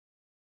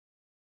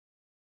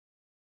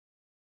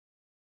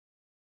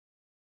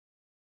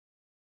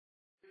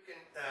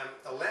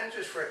The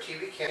lenses for a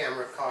TV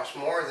camera cost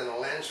more than a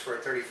lens for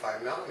a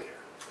 35 millimeter.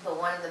 But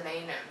one of the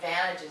main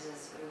advantages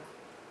is,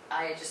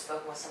 I had just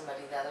spoken with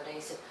somebody the other day.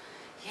 He said,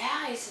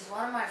 "Yeah," he says,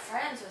 "one of my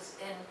friends was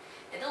in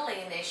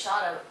Italy and they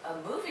shot a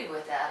movie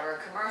with that, or a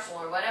commercial,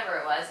 or whatever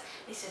it was."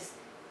 He says,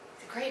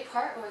 "The great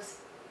part was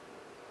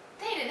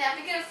they didn't have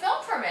to get a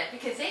film permit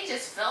because they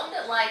just filmed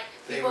it like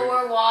people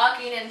were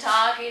walking and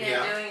talking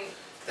and doing."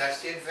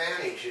 That's the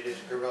advantage. It is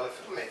guerrilla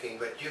filmmaking,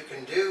 but you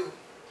can do.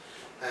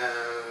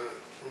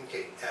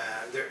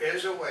 There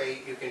is a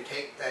way you can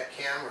take that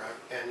camera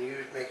and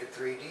you make a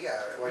 3D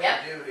out of it. What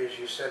you do is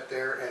you sit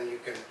there and you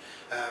can,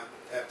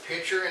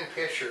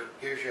 picture-in-picture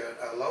gives you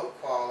a low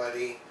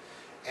quality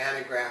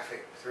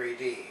anaglyphic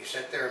 3D. You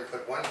sit there and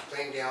put one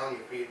thing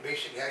down.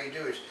 Basically how you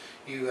do is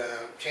you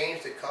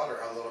change the color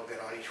a little bit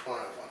on each one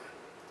of them.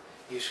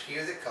 You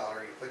skew the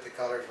color, you put the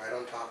colors right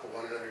on top of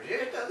one another,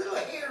 just a little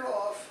hair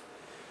off.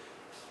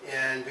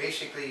 And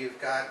basically you've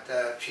got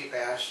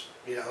cheap-ass,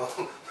 a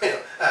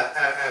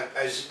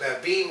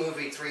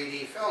B-movie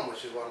 3D film,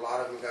 which is what a lot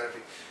of them got to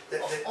be.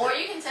 Or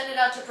you can send it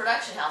out to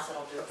production house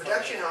that'll do it for you.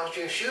 Production house,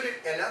 you can shoot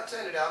it and they'll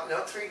send it out and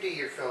they'll 3D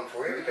your film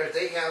for you because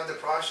they have the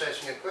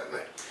processing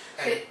equipment.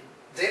 And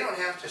they don't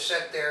have to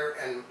sit there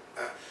and,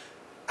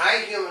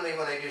 I humanly,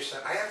 when I do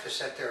stuff, I have to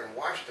sit there and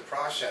watch the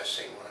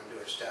processing when I'm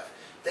doing stuff.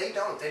 They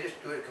don't, they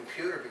just do it a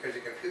computer because the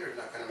computer's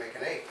not going to make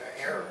an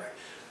error.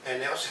 And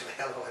they also have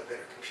a hell of a lot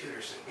better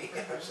computers than me,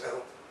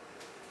 so.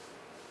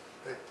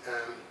 But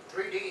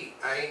 3D,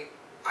 I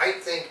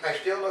think, I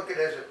still look at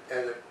it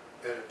as a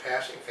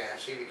passing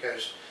fancy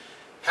because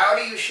how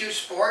do you shoot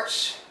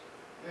sports?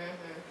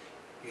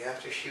 You have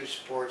to shoot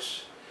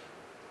sports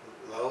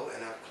low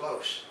and up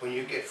close. When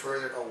you get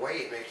further away,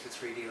 it makes the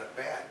 3D look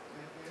bad.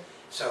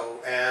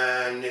 So,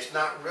 and it's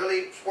not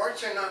really,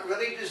 sports are not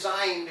really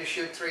designed to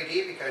shoot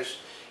 3D because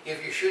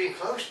if you're shooting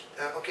close,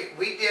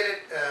 we did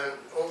it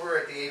over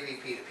at the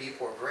AVP. The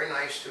people were very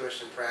nice to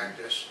us in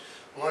practice.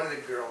 One of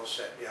the girls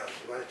said,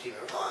 one of the team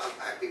members,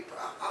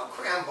 I'll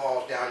cram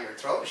balls down your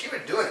throat. She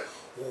would do it.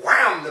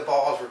 Wham! The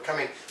balls were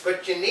coming.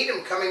 But you need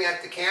them coming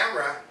at the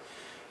camera.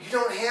 You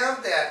don't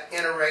have that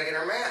in a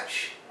regular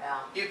match.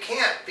 You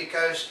can't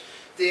because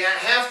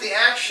half the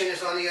action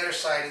is on the other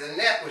side of the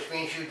net, which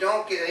means you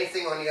don't get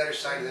anything on the other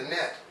side of the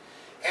net.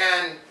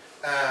 And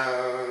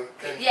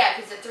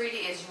because the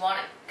 3D is you want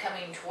it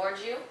coming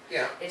towards you.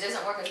 It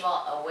doesn't work as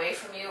well away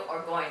from you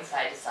or going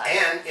side to side.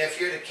 And if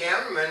you're the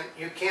cameraman,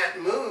 you can't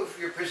move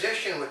your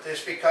position with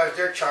this because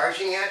they're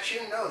charging at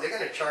you. No, they're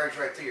going to charge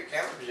right through your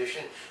camera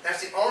position.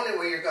 That's the only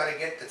way you're going to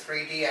get the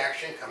 3D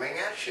action coming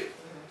at you.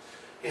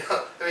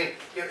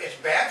 It's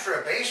bad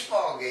for a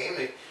baseball game.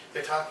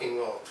 They're talking,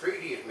 well,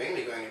 3D is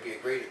mainly going to be a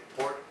great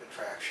sport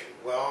attraction.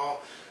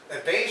 Well,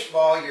 at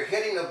baseball, you're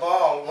hitting the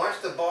ball. Once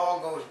the ball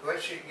goes,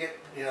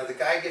 the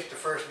guy gets to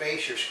first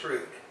base, you're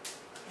screwed.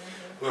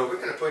 Well, we're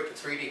going to put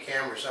the 3D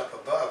cameras up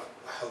above.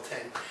 Well,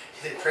 then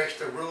it breaks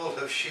the rule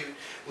of shoot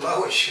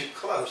low and shoot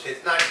close.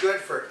 It's not good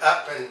for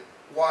up and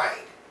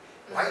wide.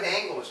 Wide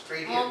angle is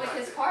 3D. Well,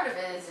 because part of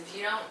it is if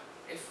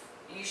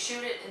you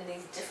shoot it in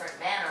these different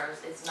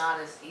manners, it's not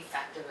as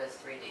effective as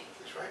 3D.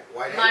 That's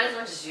right. You might as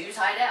well just use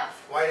high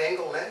def. Wide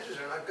angle lenses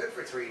are not good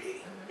for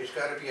 3D. It's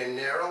got to be a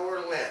narrower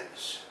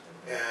lens.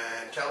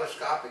 And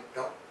telescopic,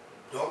 don't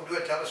do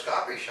a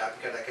telescopic shot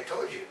because like I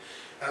told you.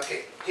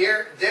 Okay,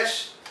 here,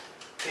 this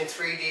in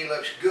 3D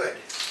looks good.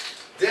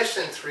 This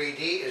in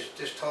 3D is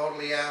just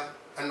totally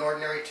an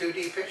ordinary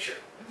 2D picture.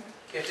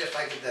 It's just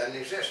like it doesn't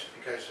exist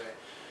because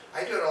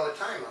I do it all the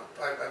time.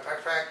 I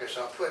practice.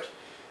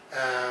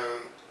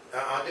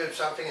 I'll do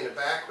something in the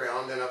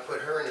background, then I'll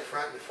put her in the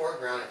front and the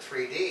foreground in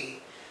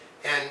 3D,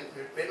 and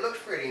it looks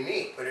pretty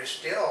neat, but it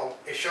shows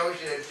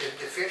you the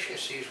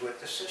deficiencies with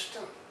the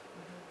system.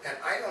 And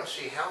I don't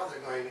see how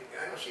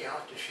I don't see how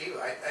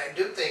Toshiba, I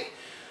do think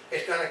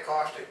it's going to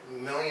cost $1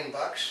 million,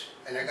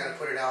 and they're going to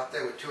put it out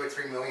there with $2 or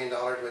 $3 million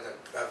worth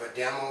of a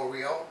demo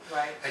reel.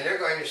 And they're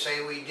going to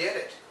say we did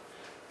it.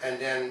 And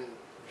then,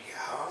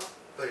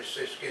 but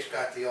it's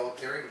got the old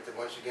theory, but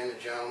once again, the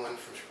gentleman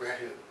from Sprint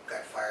who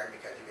got fired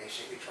because he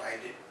basically tried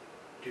to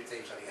do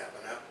things on the up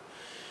and up.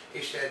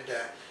 He said,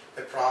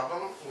 the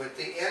problem with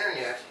the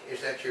internet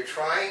is that you're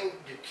trying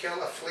to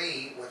kill a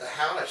flea with a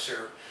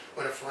howitzer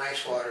when a fly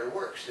swatter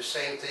works. The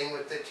same thing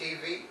with the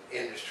TV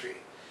industry.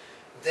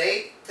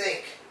 They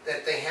think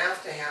that they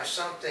have to have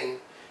something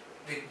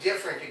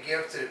different to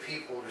give to the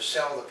people to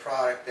sell the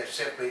product that's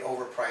simply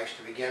overpriced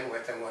to begin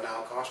with and will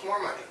now cost more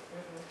money.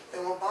 They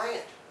won't buy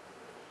it.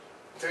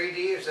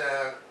 3D is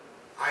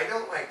I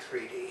don't like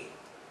 3D.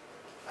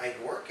 I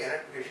work in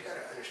it because you got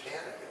to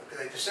understand it.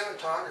 Like the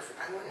cinematographer,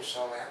 I went and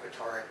saw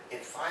Avatar in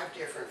 5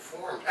 different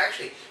forms.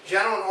 Actually,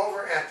 gentleman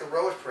over at the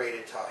Rose Parade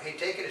had taught. He'd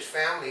taken his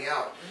family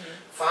out.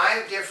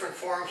 5 different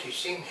forms he'd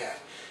seen that.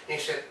 And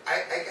he said,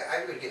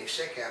 I was getting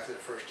sick after the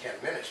first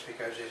 10 minutes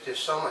because there's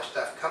just so much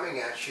stuff coming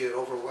at you, it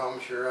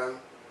overwhelms your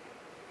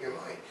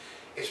mind.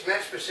 It's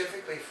meant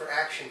specifically for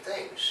action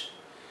things.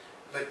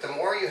 But the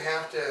more you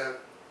have to,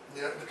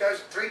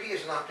 because 3D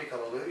is an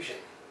optical illusion.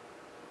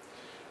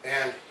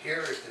 And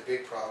here is the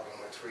big problem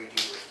with 3D,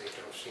 which they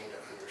don't seem to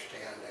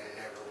understand, and they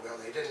never will.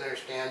 They didn't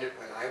understand it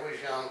when I was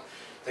young.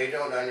 They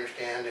don't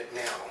understand it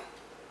now.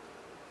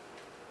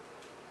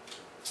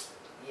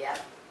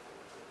 Yep.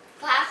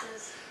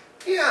 Classes.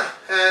 Yeah,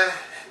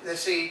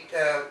 let's see,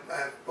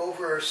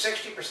 over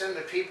 60% of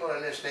the people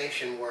in this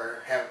nation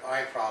have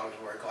eye problems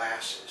wear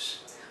glasses.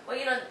 Well,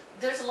 you know,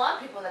 there's a lot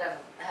of people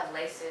that have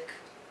LASIK.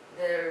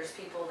 There's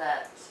people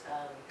that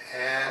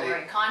are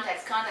wearing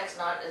contacts. Contacts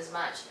not as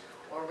much.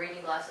 Or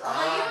reading glasses.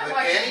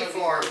 But any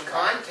form of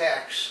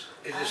contacts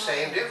is the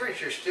same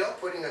difference. You're still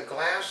putting a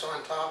glass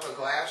on top of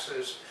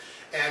glasses.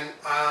 And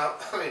I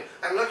mean,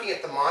 I'm looking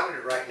at the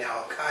monitor right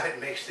now. God, it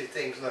makes the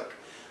things look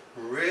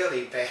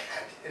really bad.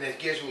 And it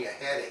gives me a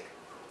headache.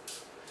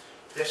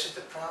 This is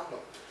the problem.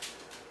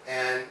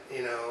 And,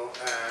 you know,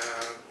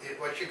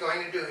 what you're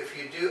going to do, if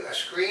you do a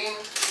screen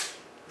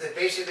that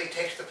basically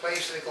takes the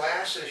place of the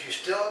glasses, you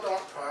still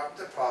don't have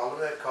the problem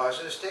that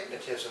causes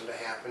astigmatism to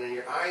happen in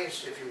your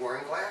eyes if you're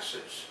wearing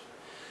glasses.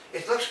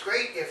 It looks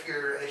great if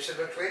you're. It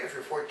looks great if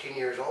you're 14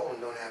 years old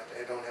and don't have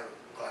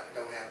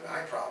an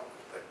eye problem.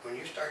 But when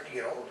you start to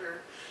get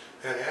older,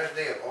 and as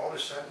they have all of a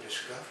sudden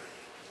discovered,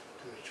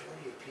 the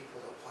majority of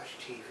people that watch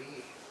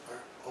TV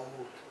are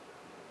old.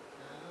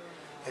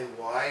 And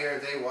why are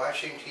they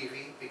watching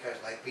TV? Because,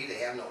 like me, they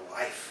have no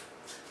life.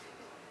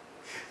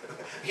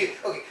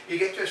 You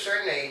get to a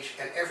certain age,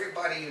 and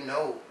everybody you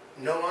know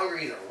no longer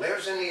either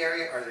lives in the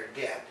area or they're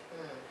dead.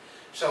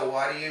 So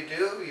what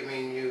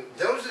do?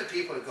 Those are the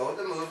people that go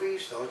to the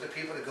movies, those are the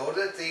people that go to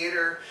the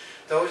theater,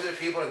 those are the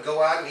people that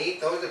go out and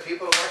eat, those are the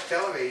people that watch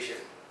television.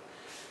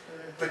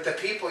 But the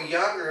people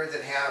younger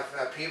that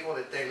have people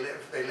that they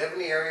live in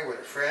the area where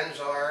their friends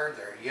are,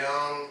 they're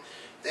young,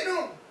 they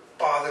don't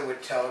bother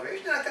with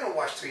television. They're not going to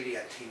watch 3D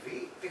on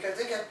TV because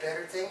they got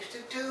better things to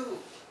do.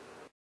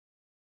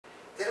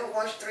 They don't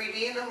watch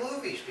 3D in the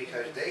movies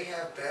because they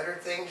have better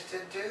things to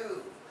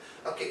do.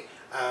 Okay,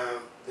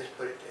 let's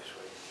put it this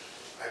way.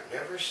 I've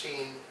never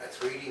seen a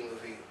 3D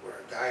movie where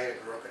a guy and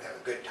a girl could have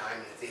a good time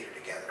in the theater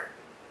together.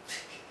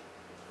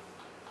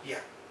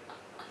 Yeah.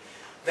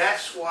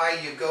 That's why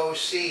you go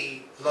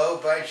see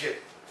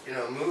low-budget,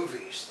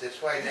 movies.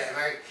 That's why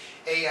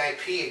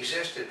AIP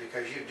existed,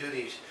 because you do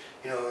these,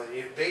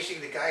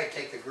 basically the guy would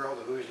take the girl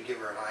to movies to give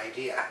her an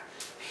idea.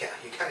 Yeah,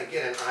 you kind of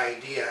get an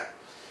idea.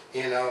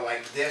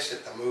 Like this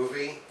at the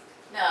movie.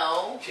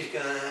 No. She's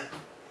gonna,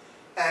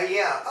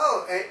 yeah,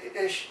 oh,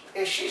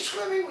 is she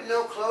swimming with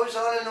no clothes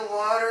on in the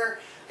water?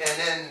 And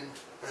then,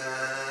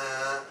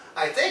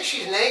 I think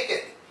she's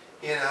naked,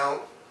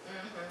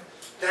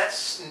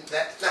 That's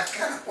not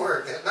gonna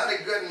work. That's not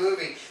a good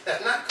movie.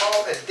 That's not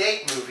called a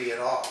date movie at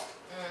all.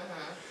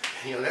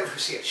 And you'll never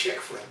see a chick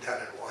flick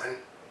done in one.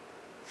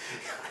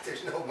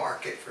 There's no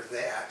market for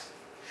that.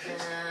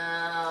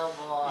 Oh,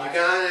 boy. You're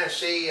gonna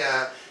see,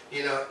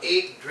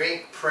 eat,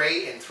 drink,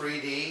 pray in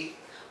 3D.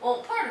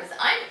 Well, part of it is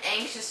I'm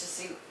anxious to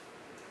see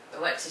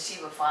what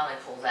Toshiba finally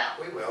pulls out.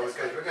 We will,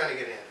 because we're going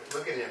to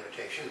we'll get an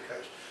invitation,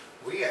 because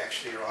we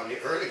actually are on the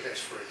early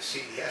list for the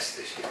CES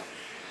this year.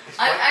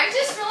 I'm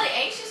just really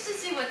anxious to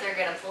see what they're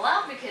going to pull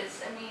out,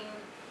 because,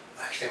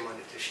 Actually, I'm on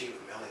the Toshiba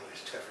mailing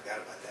list too. I forgot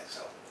about that,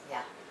 so.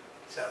 Yeah.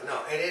 So,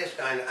 no, it is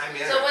kind of,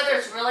 So whether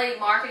it's really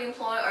marketing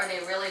ploy or they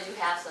really do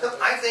have something.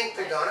 I think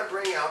they're going to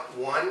bring out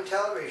one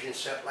television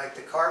set, like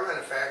the car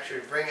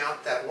manufacturers bring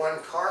out that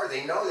one car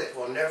they know that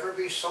will never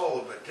be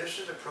sold, but this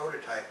is a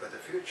prototype of the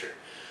future.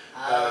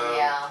 Oh,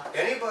 yeah.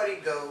 Anybody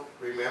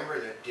remember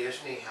the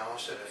Disney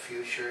House of the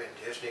Future in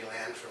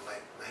Disneyland from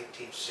like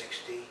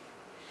 1960?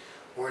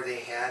 Where they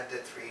had the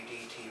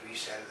 3D TV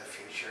set of the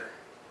future?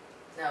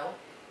 No.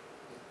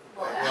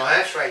 Well,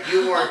 that's right.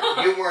 You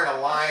weren't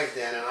alive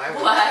then, and I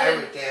was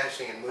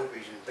dancing in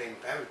movies and things.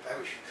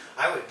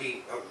 I would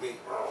be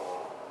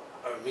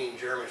mean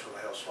Germans with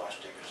my little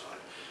swastikas on.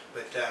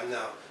 But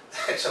no,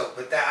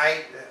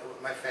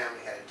 my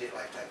family had a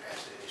lifetime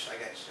pass to Disney, so I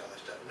got to see all that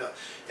stuff. No,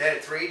 they had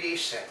a 3D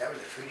set. That was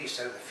the 3D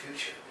set of the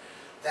future.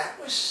 That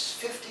was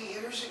 50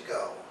 years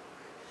ago.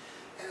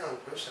 And I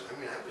was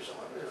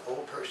an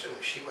old person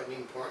when she wasn't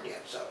even born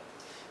yet, so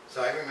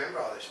I remember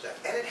all this stuff.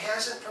 And it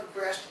hasn't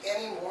progressed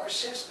anymore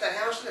since. The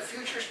House of the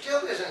Future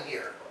still isn't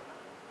here.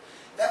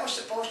 That was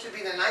supposed to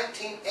be the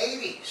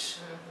 1980s.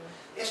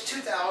 It's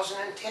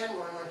 2010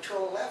 going on to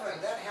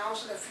 11. That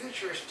House of the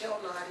Future is still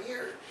not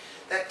here.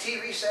 That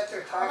TV set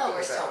they're talking about.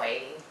 We're still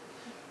waiting.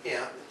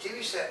 Yeah, the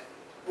TV set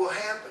will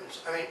happen.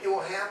 It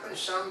will happen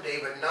someday,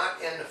 but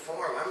not in the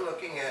form. I'm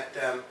looking at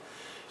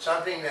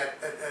something that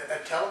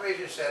a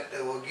television set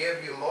that will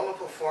give you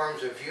multiple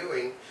forms of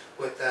viewing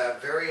with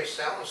various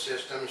sound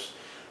systems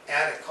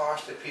at a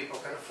cost that people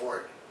can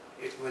afford.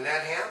 When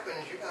that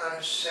happens, you're going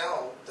to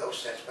sell those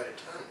sets by the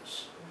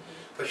tons.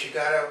 But you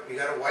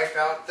gotta wipe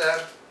out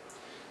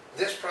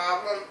this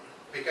problem,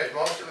 because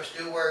most of us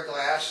do wear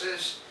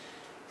glasses,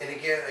 and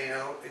again,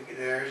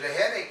 there's a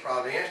headache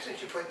problem. The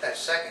instant you put that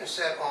second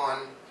set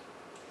on,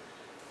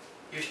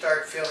 you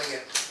start feeling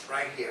it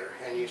right here,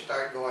 and you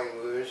start going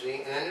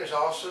woozy. And then there's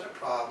also the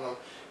problem,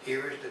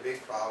 here is the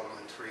big problem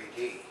in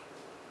 3D.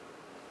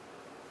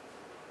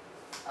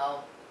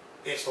 Oh.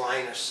 It's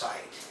line of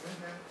sight.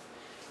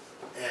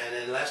 And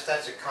unless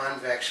that's a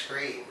convex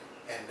screen,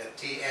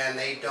 and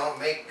they don't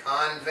make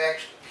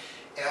convex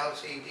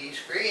LCD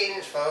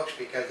screens, folks,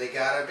 because they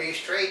gotta be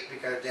straight,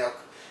 because they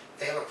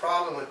have a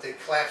problem with it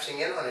collapsing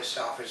in on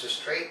itself. It's a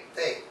straight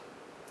thing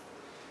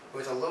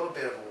with a little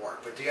bit of a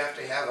warp, but you have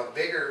to have a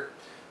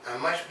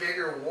much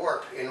bigger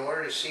warp in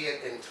order to see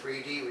it in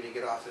 3D when you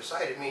get off the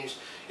site. It means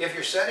if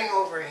you're setting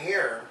over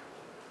here,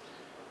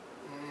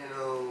 you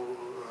know,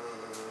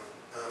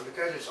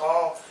 because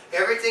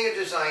everything is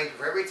designed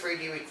for every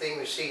 3D thing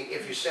we've seen.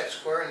 If you set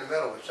square in the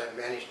middle, which I've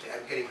managed to,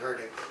 I'm taking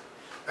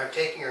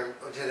her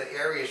to the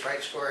areas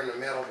right square in the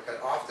middle, because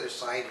off to the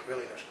side it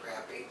really looks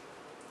crappy.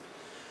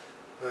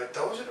 But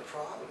those are the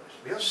problems.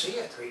 You'll see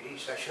a 3D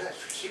session.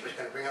 Toshiba's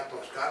going to bring out the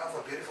most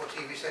god-awful beautiful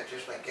TV set,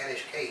 just like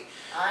NHK.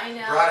 I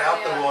know. Brought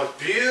out the most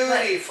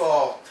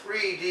beautiful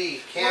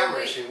 3D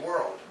cameras in the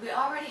world. We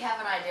already have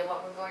an idea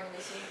what we're going to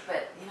be seeing,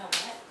 but you know what?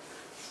 I'm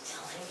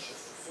still anxious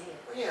to see it.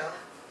 Yeah.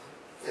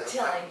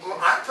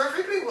 I'm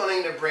perfectly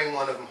willing to bring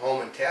one of them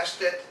home and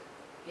test it.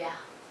 Yeah.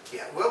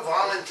 Yeah, we'll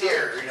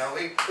volunteer. You know,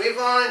 we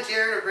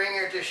volunteer to bring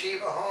your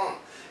Toshiba home,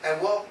 and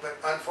but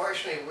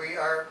unfortunately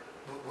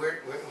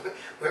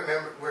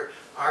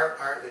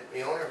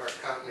the owner of our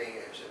company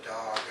is a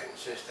dog, and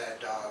since that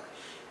dog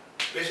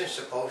isn't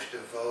supposed to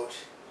vote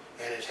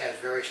and it has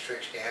very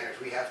strict standards,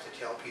 we have to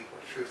tell people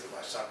the truth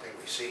about something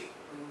we see.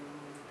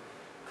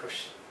 Of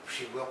course,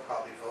 she will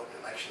probably vote in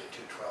an election in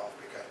 2012,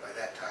 because by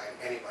that time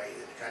anybody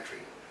in the country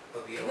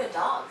will be able to vote.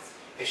 Dogs.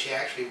 And she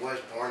actually was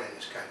born in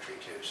this country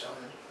too, so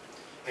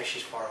and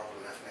she's far old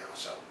enough now,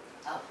 so.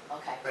 Oh,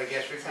 okay. But I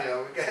guess we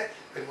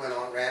went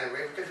on random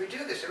because we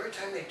do this every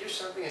time they do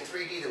something in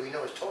 3D that we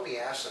know is totally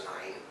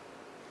asinine.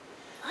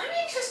 I'm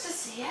anxious to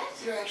see it.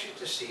 You're anxious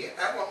to see it?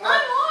 I'm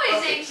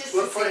always anxious to see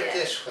it. We'll put it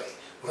this way.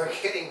 We're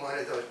getting one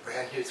of those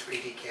brand new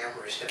 3D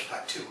cameras in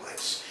about 2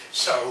 months.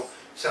 So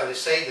to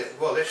say that,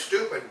 well, it's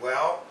stupid,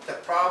 well, the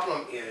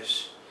problem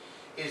is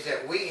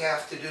that we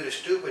have to do the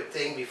stupid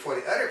thing before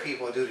the other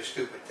people do the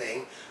stupid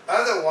thing.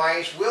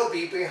 Otherwise, we'll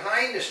be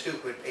behind the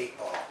stupid 8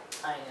 ball.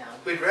 I know.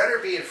 We'd rather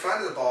be in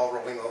front of the ball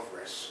rolling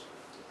over us.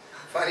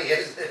 Funny,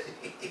 isn't it?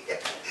 You're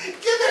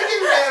going to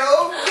get ran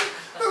over.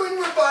 When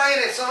we're buying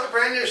a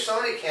brand new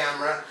Sony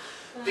camera,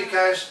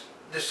 because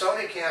the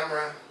Sony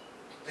camera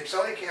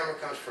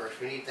comes first.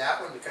 We need that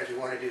one because we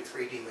want to do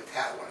 3D with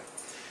that one.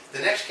 The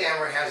next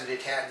camera has the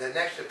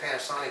next to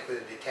Panasonic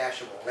with a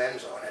detachable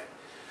lens on it,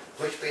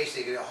 which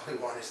basically all we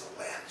want is the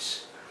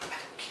lens. I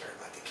don't care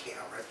about the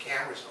camera. The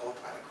camera's an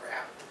old pile of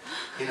crap.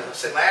 You know,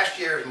 so last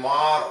year's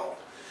model.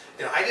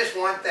 You know, I just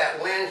want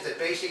that lens that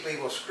basically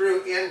will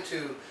screw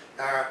into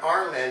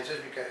our lenses,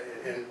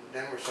 and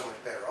then we're so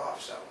much better off.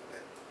 So,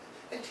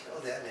 but until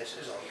then, this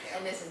is okay.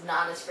 And this is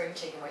not a spring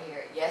chicken. We're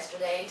here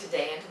yesterday,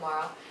 today, and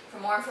tomorrow. For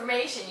more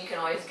information, you can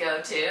always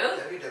go to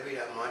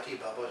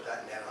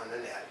www.montybubbles.net on the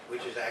net,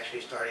 which is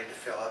actually starting to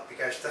fill up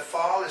because the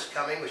fall is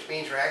coming, which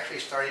means we're actually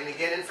starting to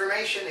get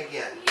information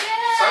again.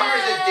 Yes!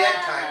 Summer's a dead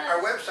time. Our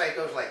website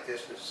goes like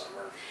this in the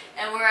summer.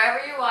 And wherever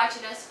you're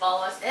watching us,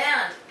 follow us.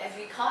 And have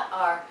you caught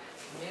our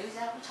news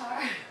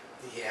avatar?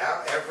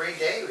 Yeah, every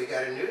day we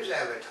got a news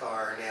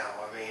avatar now.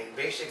 I mean,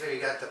 basically we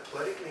got the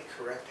politically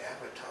correct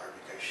avatar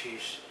because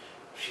she's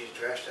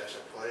dressed as a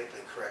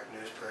politically correct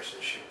news person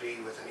should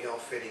be, with an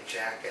ill-fitting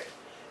jacket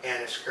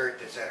and a skirt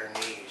that's at her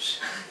knees.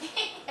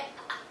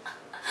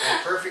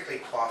 And perfectly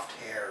coiffed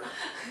hair.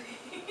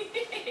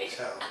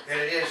 So, and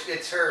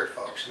it's her,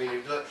 folks. I mean,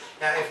 you look,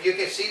 now if you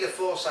can see the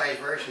full-size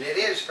version, it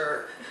is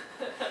her.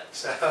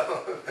 So,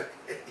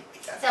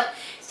 yeah. So,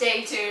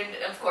 stay tuned.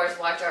 Of course,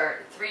 watch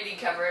our 3D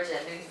coverage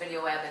at News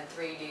Video Web and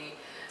 3D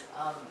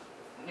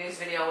News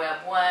Video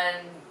Web 1,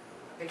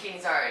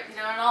 Bikinis Art, you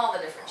know, and all the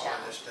different all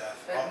channels. This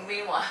stuff. But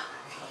meanwhile,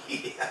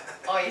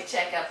 always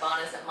check up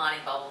on us at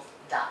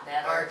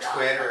montybubbles.net or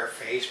Twitter or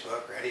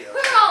Facebook or any of those.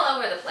 We're all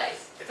over the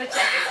place, but check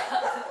us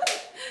out.